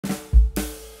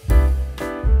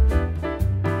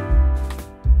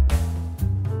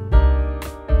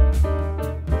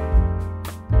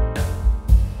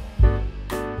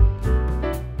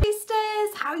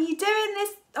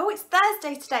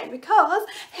birthday today because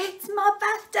it's my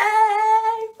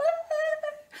birthday. Woo!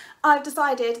 I've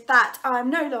decided that I'm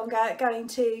no longer going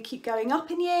to keep going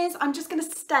up in years. I'm just going to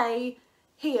stay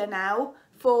here now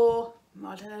for,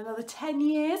 I don't know, another 10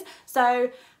 years.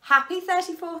 So happy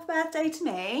 34th birthday to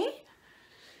me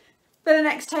for the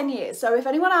next 10 years. So if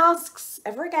anyone asks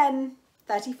ever again,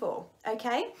 34,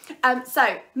 okay?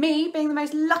 So me being the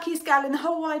most luckiest girl in the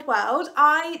whole wide world,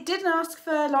 I didn't ask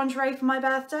for lingerie for my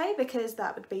birthday because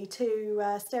that would be too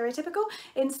stereotypical.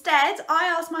 Instead, I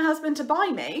asked my husband to buy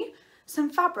me some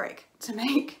fabric to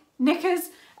make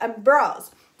knickers and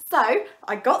bras. So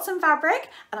I got some fabric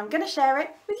and I'm going to share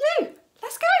it with you.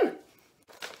 Let's go.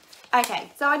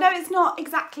 Okay, so I know it's not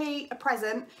exactly a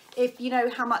present if you know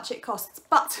how much it costs,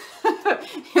 but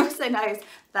he also knows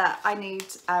that I need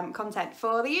content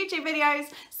for the YouTube videos.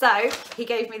 So he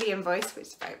gave me the invoice, which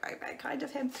is very, very, very kind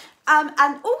of him.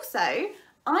 And also,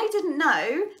 I didn't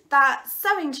know that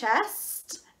Sewing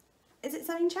Chest, is it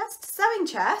Sewing Chest? Sewing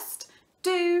Chest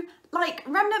do like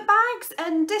remnant bags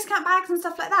and discount bags and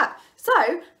stuff like that.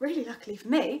 So really luckily for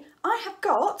me, I have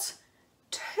got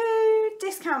 2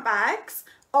 discount bags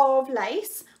of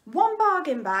lace, 1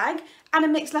 bargain bag and a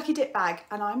mixed lucky dip bag,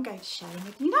 and I'm going to share them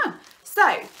with you now.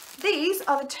 So these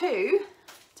are the 2,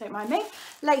 don't mind me,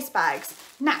 lace bags.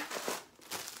 Now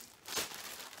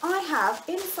I have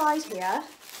inside here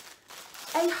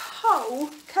a whole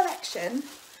collection,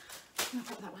 I'm going to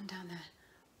put that one down there,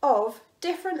 of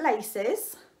different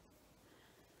laces.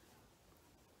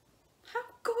 How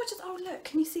gorgeous, oh look,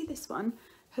 can you see this one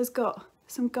has got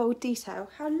some gold detail?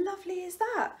 How lovely is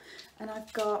that? And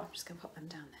I've got, I'm just going to pop them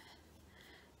down there.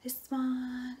 This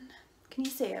one, can you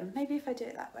see them? Maybe if I do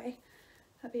it that way,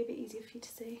 that'd be a bit easier for you to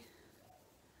see.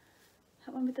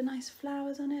 That one with the nice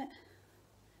flowers on it.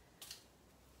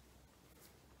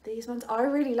 These ones, I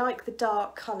really like the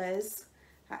dark colours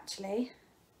actually.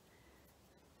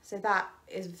 So that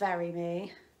is very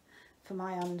me for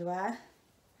my underwear.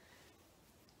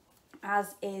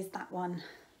 As is that one.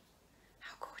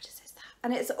 How gorgeous is that?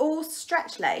 And it's all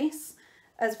stretch lace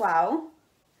as well,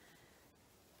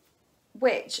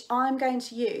 which I'm going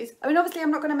to use. I mean, obviously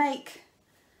I'm not going to make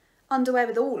underwear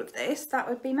with all of this, that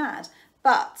would be mad,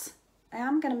 but I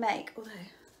am going to make, although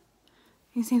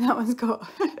you see that one's got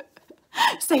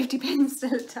safety pins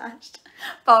still attached.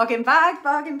 Bargain bag,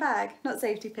 not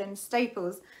safety pins,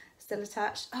 staples still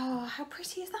attached. Oh, how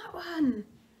pretty is that one?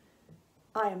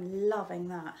 I am loving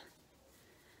that.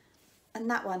 And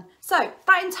that one. So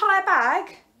that entire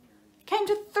bag came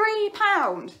to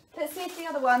 £3. Let's see if the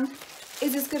other one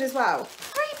is as good as well.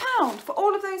 £3 for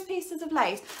all of those pieces of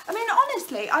lace. I mean,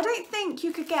 honestly, I don't think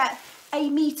you could get a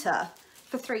metre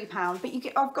for £3, but you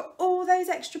get, I've got all those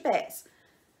extra bits.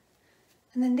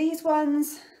 And then these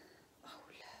ones, oh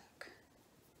look,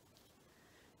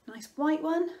 nice white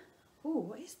one. Oh,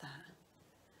 what is that?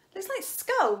 Looks like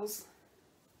skulls.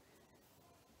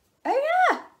 Oh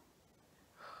yeah,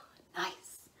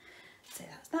 nice. So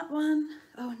that's that one.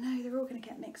 Oh no, they're all going to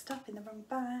get mixed up in the wrong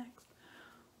bags.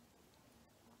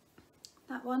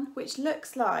 That one, which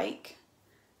looks like,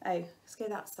 oh, let's go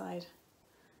that side.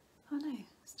 Oh no,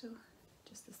 still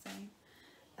just the same.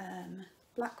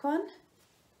 Black one.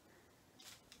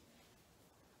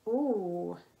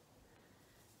 Oh,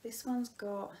 this one's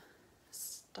got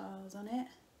stars on it.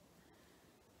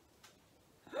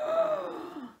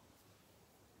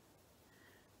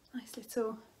 Nice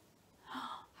little, how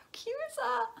cute is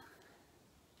that?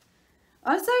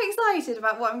 I'm so excited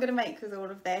about what I'm going to make with all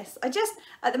of this. I just,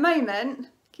 at the moment,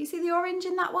 can you see the orange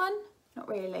in that one? Not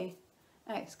really.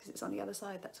 Oh, it's because it's on the other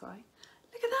side, that's why.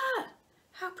 Look at that.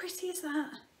 How pretty is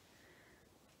that?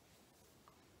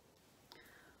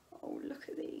 Oh, look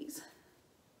at these.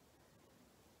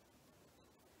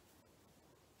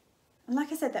 And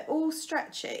like I said, they're all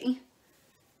stretchy.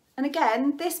 And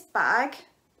again, this bag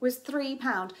was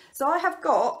 £3. So I have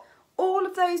got all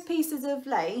of those pieces of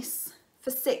lace for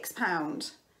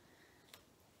 £6.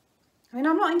 I mean,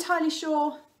 I'm not entirely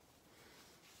sure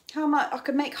how much. I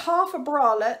could make half a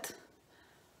bralette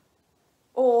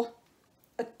or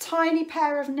a tiny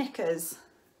pair of knickers.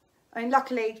 I mean,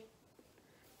 luckily,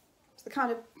 it's the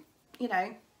kind of, you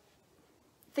know,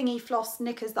 thingy floss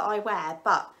knickers that I wear,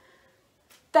 but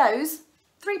those,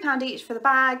 £3 each for the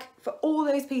bag for all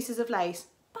those pieces of lace.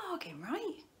 Bargain,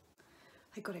 right?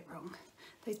 I got it wrong.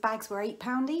 Those bags were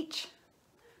 £8 each.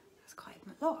 That's quite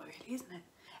a lot, really, isn't it?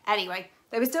 Anyway,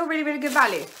 they were still really, really good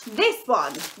value. This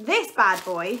one, this bad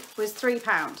boy, was £3.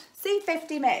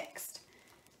 C50 mixed.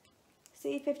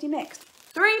 C50 mixed.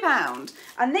 £3.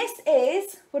 And this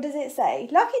is, what does it say?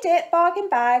 Lucky Dip Bargain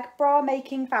Bag Bra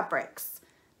Making Fabrics.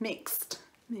 Mixed.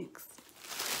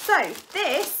 So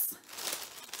this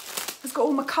It's got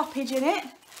all my cuppage in it.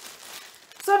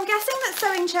 So I'm guessing that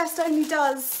Sewing Chest only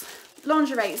does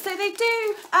lingerie. So they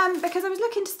do, because I was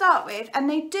looking to start with, and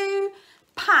they do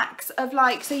packs of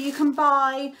like, so you can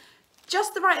buy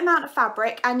just the right amount of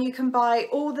fabric and you can buy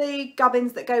all the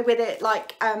gubbins that go with it,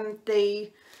 like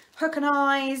the hook and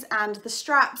eyes and the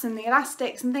straps and the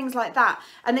elastics and things like that.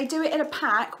 And they do it in a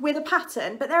pack with a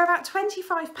pattern, but they're about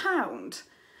 £25.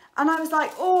 And I was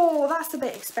like, oh, that's a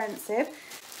bit expensive.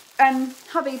 And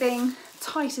hubby, being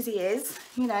tight as he is,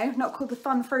 you know, not called the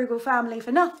Fun Frugal family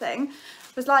for nothing,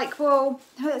 was like, well,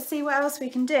 let's see what else we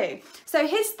can do. So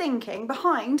his thinking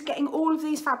behind getting all of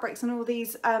these fabrics and all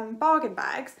these bargain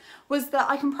bags was that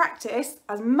I can practice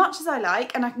as much as I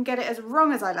like and I can get it as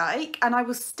wrong as I like, and I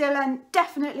will still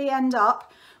definitely end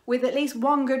up with at least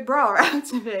one good bra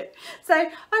out of it. So I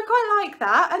quite like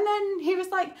that. And then he was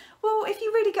like, well, if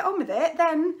you really get on with it,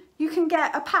 then you can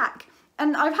get a pack.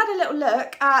 And I've had a little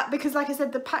look at, because like I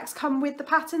said, the packs come with the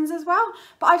patterns as well,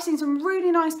 but I've seen some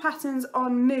really nice patterns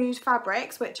on Mood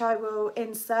fabrics, which I will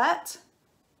insert.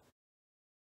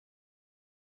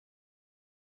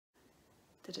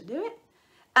 Did I do it?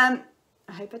 I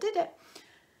hope I did it.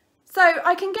 So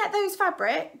I can get those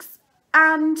fabrics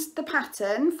and the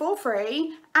pattern for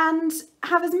free and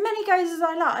have as many goes as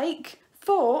I like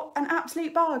for an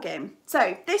absolute bargain.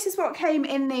 So this is what came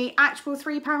in the actual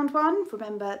 £3 one.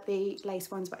 Remember, the lace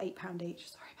ones were £8 each.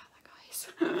 Sorry about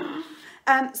that,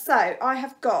 guys. So I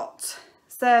have got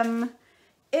some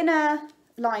inner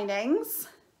linings.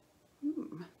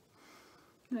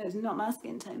 It's not my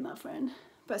skin tone, my friend,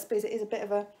 but I suppose it is a bit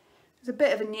of a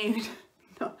nude.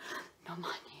 not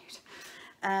my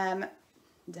nude.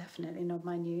 Definitely not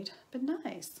my nude, but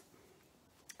nice.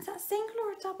 Is that a single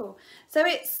or a double? So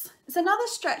it's another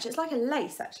stretch. It's like a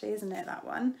lace actually, isn't it, that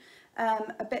one?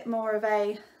 A bit more of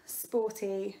a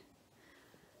sporty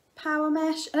power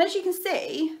mesh. And as you can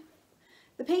see,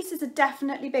 the pieces are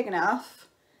definitely big enough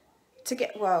to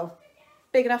get, well,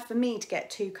 big enough for me to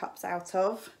get 2 cups out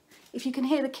of. If you can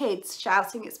hear the kids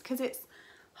shouting, it's because it's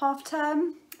half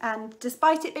term. And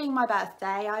despite it being my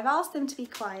birthday, I've asked them to be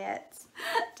quiet.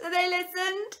 Do they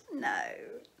listen? No,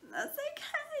 that's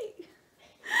okay.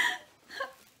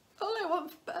 All I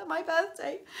want for my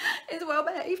birthday is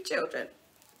well-behaved children.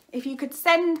 If you could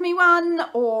send me one,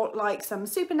 or like some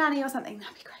super nanny or something,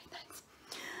 that'd be great, thanks.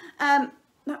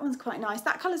 That one's quite nice.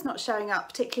 That colour's not showing up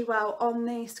particularly well on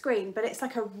the screen, but it's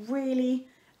like a really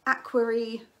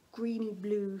aquary, greeny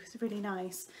blue. It's really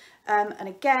nice. And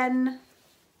again,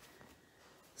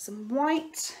 some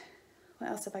white. What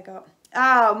else have I got?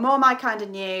 Oh, more my kind of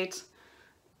nude.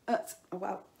 That's, oh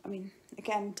well, I mean,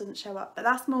 again, doesn't show up, but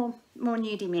that's more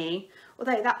nudie me.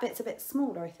 Although that bit's a bit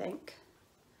smaller, I think.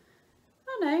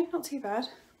 Oh no, not too bad.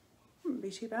 Wouldn't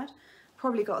be too bad.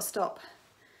 Probably got to stop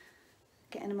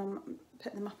getting them on,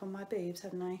 putting them up on my boobs,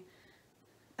 haven't I?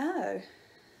 Oh,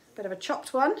 bit of a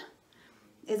chopped one.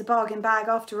 It's a bargain bag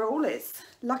after all. It's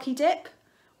lucky dip.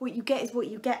 What you get is what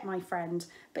you get, my friend.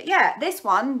 But yeah, this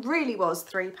one really was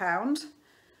 £3.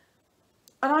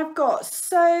 And I've got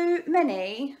so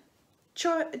many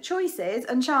choices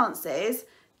and chances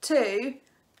to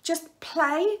just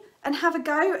play and have a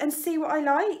go and see what I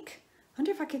like. I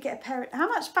wonder if I could get a pair of, how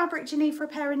much fabric do you need for a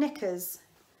pair of knickers?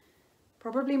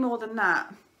 Probably more than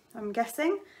that, I'm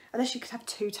guessing. Unless you could have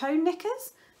 2-tone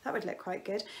knickers. That would look quite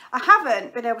good. I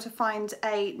haven't been able to find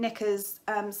a knickers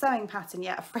sewing pattern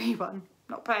yet, a free one,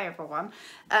 not paying for one.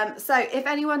 So if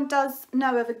anyone does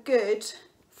know of a good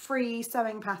free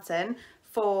sewing pattern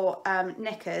for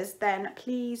knickers, then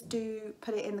please do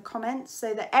put it in the comments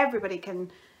so that everybody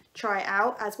can try it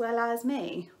out, as well as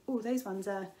me. Oh, those ones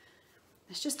are,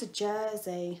 it's just a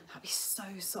jersey. That'd be so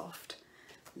soft.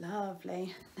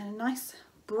 Lovely. And a nice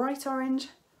bright orange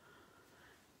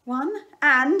one.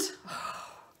 And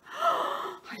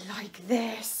oh, I like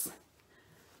this.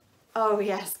 Oh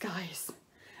yes, guys.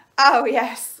 Oh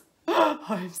yes. Oh,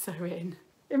 I'm so in.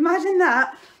 Imagine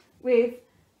that with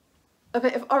a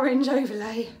bit of orange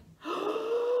overlay.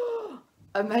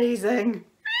 Amazing.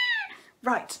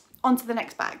 Right, on to the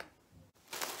next bag.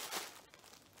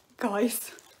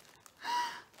 Guys,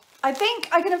 I think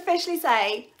I can officially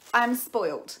say I'm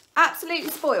spoiled.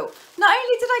 Absolutely spoiled. Not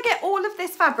only did I get all of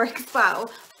this fabric as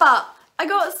well, but I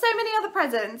got so many other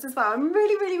presents as well. I'm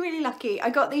really lucky. I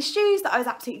got these shoes that I was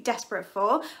absolutely desperate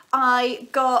for. I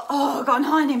got, oh, I got an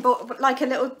ironing board, like a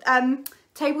little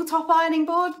tabletop ironing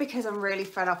board, because I'm really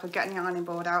fed up of getting the ironing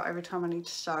board out every time I need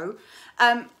to sew.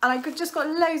 And I just got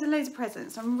loads and loads of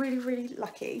presents. I'm really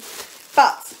lucky.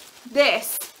 But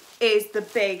this is the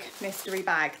big mystery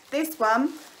bag. This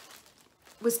one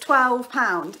was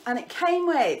 £12 and it came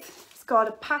with, it's got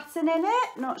a pattern in it,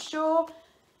 not sure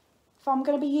if I'm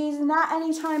going to be using that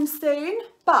anytime soon,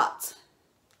 but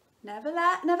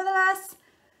nevertheless,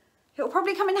 it'll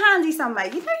probably come in handy somewhere.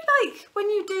 You know, like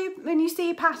when you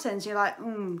see patterns, you're like,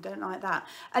 don't like that.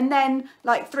 And then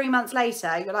like 3 months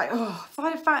later, you're like, oh,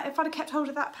 if I'd have kept hold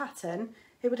of that pattern,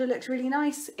 it would have looked really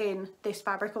nice in this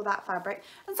fabric or that fabric.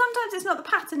 And sometimes it's not the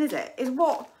pattern, is it? It's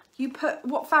what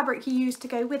fabric you use to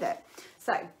go with it.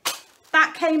 So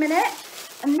that came in it.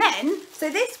 And then, so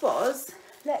this was,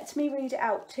 let me read it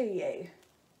out to you.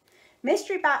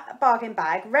 Mystery bargain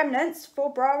bag, remnants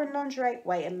for bra and lingerie.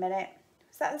 Wait a minute.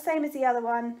 Is that the same as the other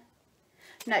one?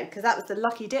 No, because that was the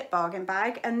Lucky Dip bargain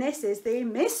bag. And this is the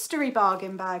mystery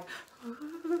bargain bag.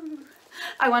 Ooh.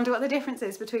 I wonder what the difference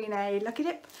is between a Lucky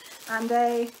Dip and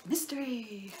a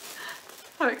mystery.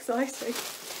 How exciting.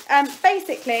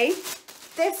 Basically,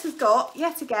 this has got,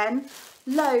 yet again,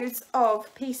 loads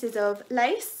of pieces of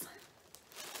lace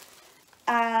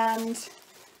and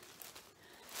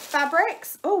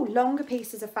fabrics. Oh, longer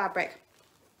pieces of fabric.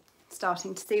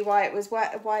 Starting to see why it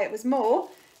was more,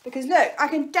 because look, I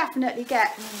can definitely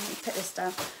get, let me put this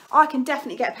down, I can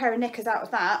definitely get a pair of knickers out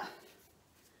of that.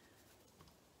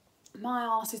 My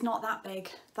arse is not that big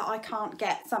that I can't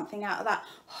get something out of that.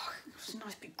 Oh, it's a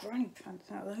nice big granny pants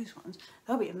out of those ones.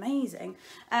 They'll be amazing.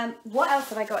 What else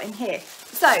have I got in here?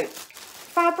 So,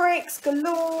 fabrics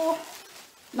galore.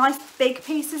 Nice big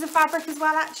pieces of fabric as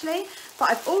well, actually.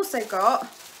 But I've also got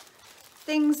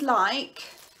things like,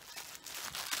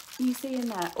 you see in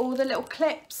there, all the little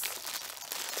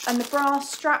clips and the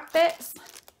brass strap bits.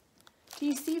 Do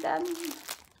you see them?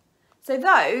 So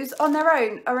those on their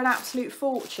own are an absolute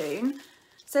fortune.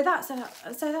 So that's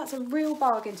a real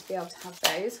bargain to be able to have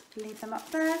those. Leave them up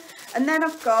there. And then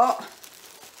I've got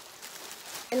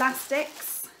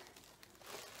elastics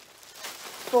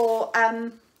for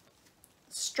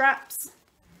straps.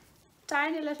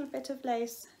 Tiny little bit of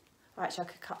lace. Oh, actually, I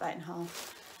could cut that in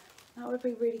half. That would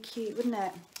be really cute, wouldn't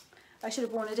it? I should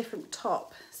have worn a different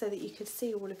top so that you could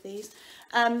see all of these.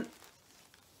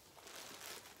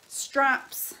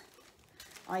 Straps.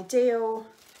 Ideal,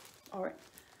 or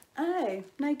oh,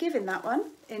 no giving that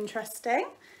one, interesting.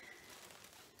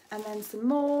 And then some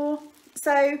more.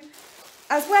 So,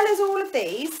 as well as all of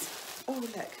these, oh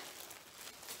look,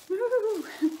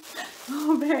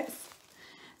 more bits.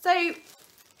 So,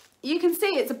 you can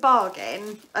see it's a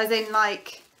bargain, as in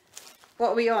like,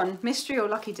 what are we on, mystery or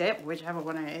Lucky Dip, whichever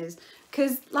one it is,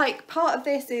 because like part of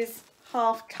this is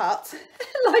half cut,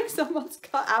 like someone's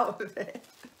cut out of it.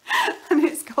 And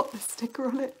it's got the sticker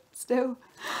on it still.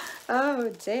 Oh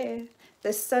dear.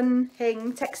 The Sun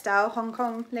Hing Textile Hong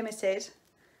Kong Limited.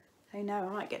 Oh no, I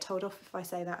might get told off if I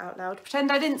say that out loud. Pretend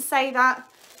I didn't say that.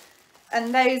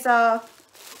 And those are,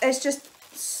 it's just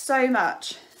so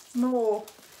much. More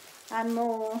and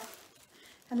more.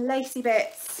 And lacy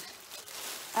bits.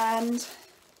 And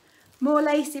more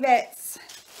lacy bits.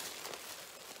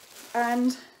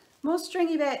 And more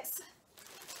stringy bits.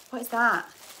 What is that?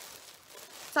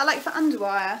 Is that like for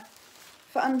underwire?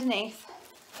 For underneath?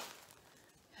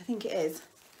 I think it is. Is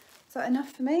that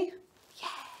enough for me? Yeah,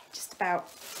 just about.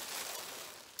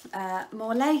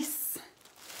 More lace.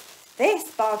 This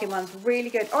bargain one's really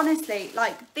good. Honestly,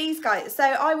 like these guys. So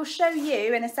I will show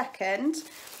you in a second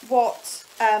what...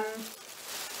 oh,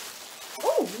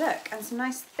 look, and some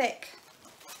nice thick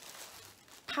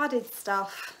padded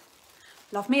stuff.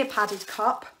 Love me a padded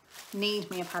cup.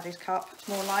 Need me a padded cup,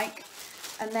 more like.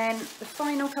 And then the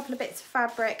final couple of bits of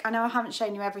fabric. I know I haven't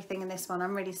shown you everything in this one.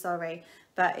 I'm really sorry,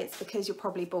 but it's because you're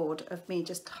probably bored of me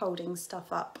just holding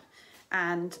stuff up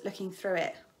and looking through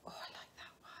it. Oh, I like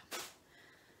that one.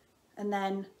 And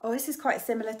then, oh, this is quite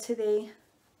similar to the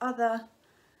other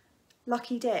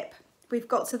Lucky Dip. We've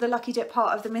got to the Lucky Dip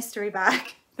part of the mystery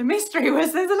bag. The mystery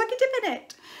was there's a Lucky Dip in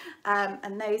it.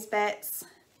 And those bits.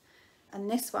 And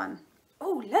this one.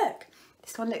 Oh, look.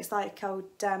 This one looks like old...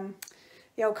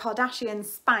 the old Kardashian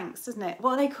Spanx, doesn't it?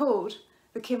 What are they called?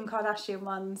 The Kim Kardashian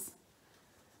ones.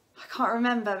 I can't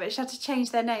remember, but she had to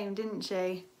change their name, didn't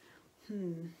she?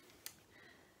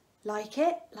 Like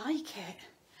it? Like it.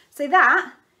 So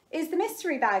that is the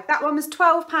mystery bag. That one was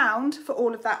 £12 for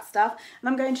all of that stuff. And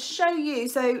I'm going to show you,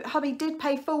 so hubby did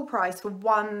pay full price for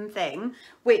one thing,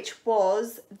 which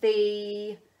was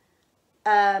the,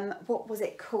 what was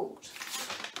it called?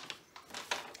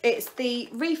 It's the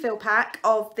refill pack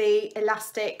of the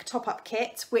elastic top-up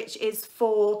kit, which is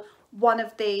for one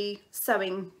of the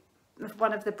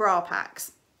bra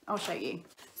packs. I'll show you.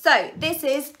 So this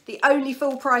is the only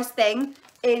full price thing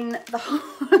in the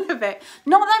whole of it.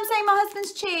 Not that I'm saying my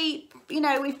husband's cheap, you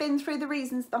know, we've been through the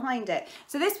reasons behind it.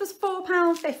 So this was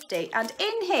 £4.50, and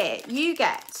in here you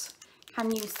get,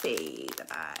 can you see the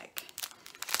bag?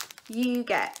 you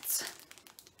get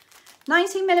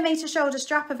 19mm shoulder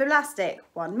strap of elastic,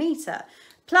 1 metre,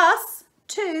 plus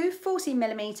 2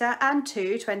 40mm and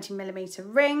 2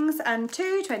 20mm rings and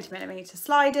 2 20mm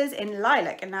sliders in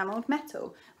lilac enamelled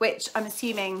metal, which I'm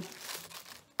assuming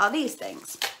are these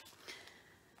things.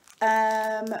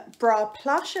 Bra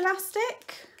plush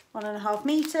elastic, 1.5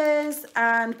 metres,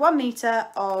 and 1 metre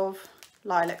of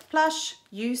lilac plush,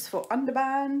 used for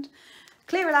underband,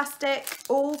 clear elastic,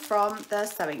 all from the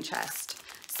sewing chest.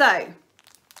 So, yeah,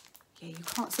 you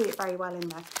can't see it very well in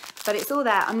there, but it's all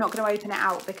there. I'm not going to open it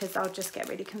out because I'll just get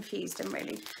really confused and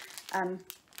really,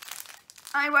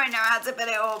 I won't know how to put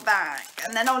it all back,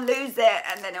 and then I'll lose it,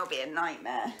 and then it'll be a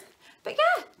nightmare. But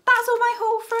yeah, that's all my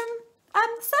haul from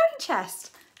the sewing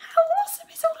chest. How awesome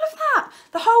is all of that?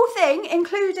 The whole thing,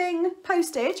 including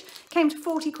postage, came to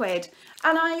 40 quid.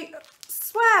 And I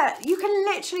swear, you can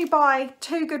literally buy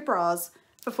 2 good bras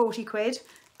for 40 quid.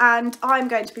 And I'm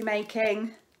going to be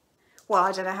making, well,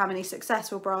 I don't know how many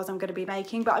successful bras I'm going to be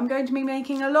making, but I'm going to be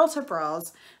making a lot of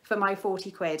bras for my 40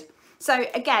 quid. So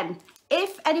again,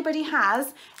 if anybody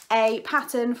has a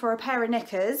pattern for a pair of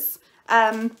knickers,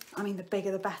 I mean, the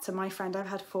bigger the better, my friend. I've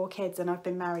had 4 kids and I've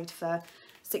been married for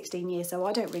 16 years, so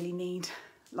I don't really need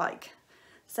like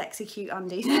sexy cute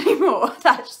undies anymore.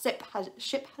 That ship has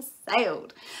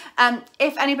sailed.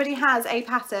 If anybody has a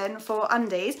pattern for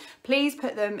undies, please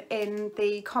put them in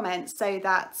the comments so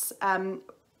that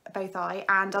both I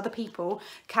and other people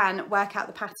can work out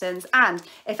the patterns. And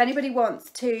if anybody wants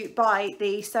to buy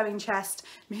the sewing chest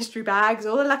mystery bags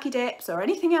or the lucky dips or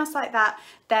anything else like that,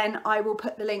 then I will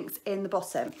put the links in the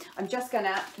bottom. I'm just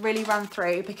gonna really run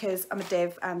through because I'm a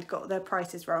div and got the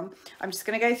prices wrong. I'm just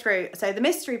gonna go through. So the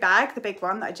mystery bag, the big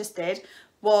one that I just did,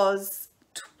 was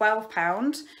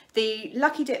 £12. The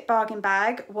lucky dip bargain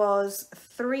bag was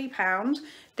 £3.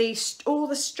 All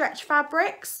the stretch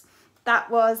fabrics,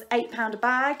 that was £8 a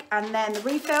bag, and then the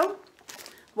refill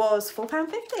was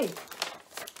 £4.50.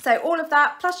 So all of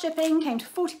that plus shipping came to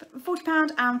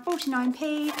 £40 and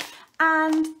 49p,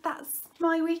 and that's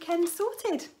my weekend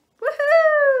sorted.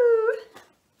 Woohoo!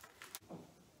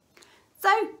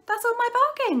 So that's all my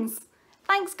bargains.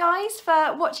 Thanks guys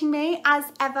for watching me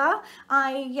as ever.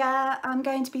 I'm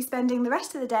going to be spending the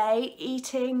rest of the day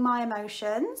eating my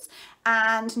emotions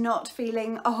and not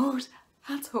feeling old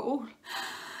at all.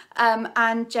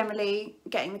 And generally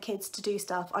getting the kids to do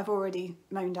stuff. I've already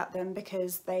moaned at them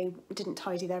because they didn't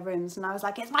tidy their rooms, and I was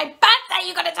like, it's my birthday,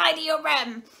 you gotta tidy your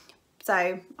room.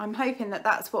 So I'm hoping that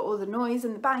that's what all the noise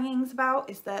and the banging's about,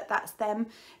 is that that's them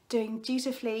doing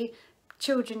dutifully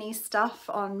children-y stuff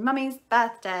on mummy's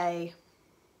birthday.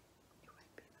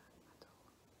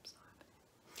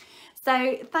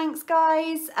 So thanks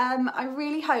guys, I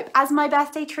really hope, as my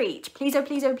birthday treat, please oh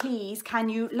please oh please, can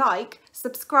you like,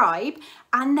 subscribe,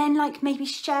 and then like maybe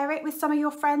share it with some of your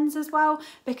friends as well,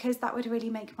 because that would really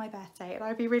make my birthday and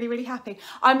I'd be really, really happy.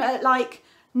 I'm at like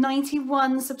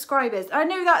 91 subscribers. I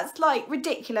know that's like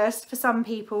ridiculous for some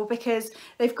people because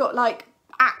they've got like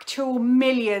actual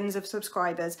millions of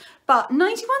subscribers, but 91's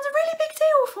a really big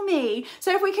deal for me.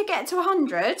 So if we could get to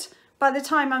 100 by the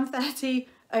time I'm 30,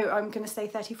 oh, I'm going to say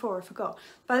 34, I forgot.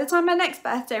 By the time my next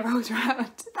birthday rolls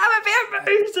around, that would be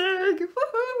amazing.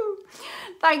 Woohoo!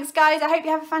 Thanks, guys. I hope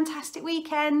you have a fantastic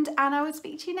weekend, and I will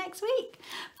speak to you next week.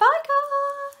 Bye,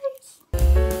 guys.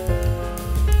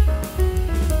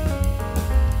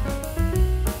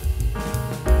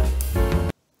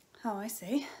 Oh, I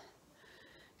see.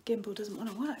 Gimbal doesn't want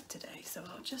to work today, so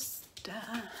I'll just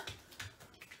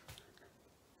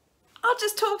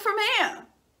talk from here.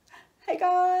 Hey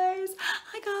guys,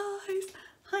 hi guys,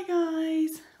 hi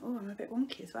guys. Oh, I'm a bit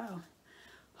wonky as well.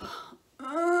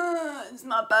 It's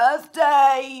my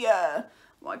birthday.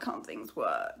 Why can't things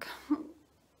work?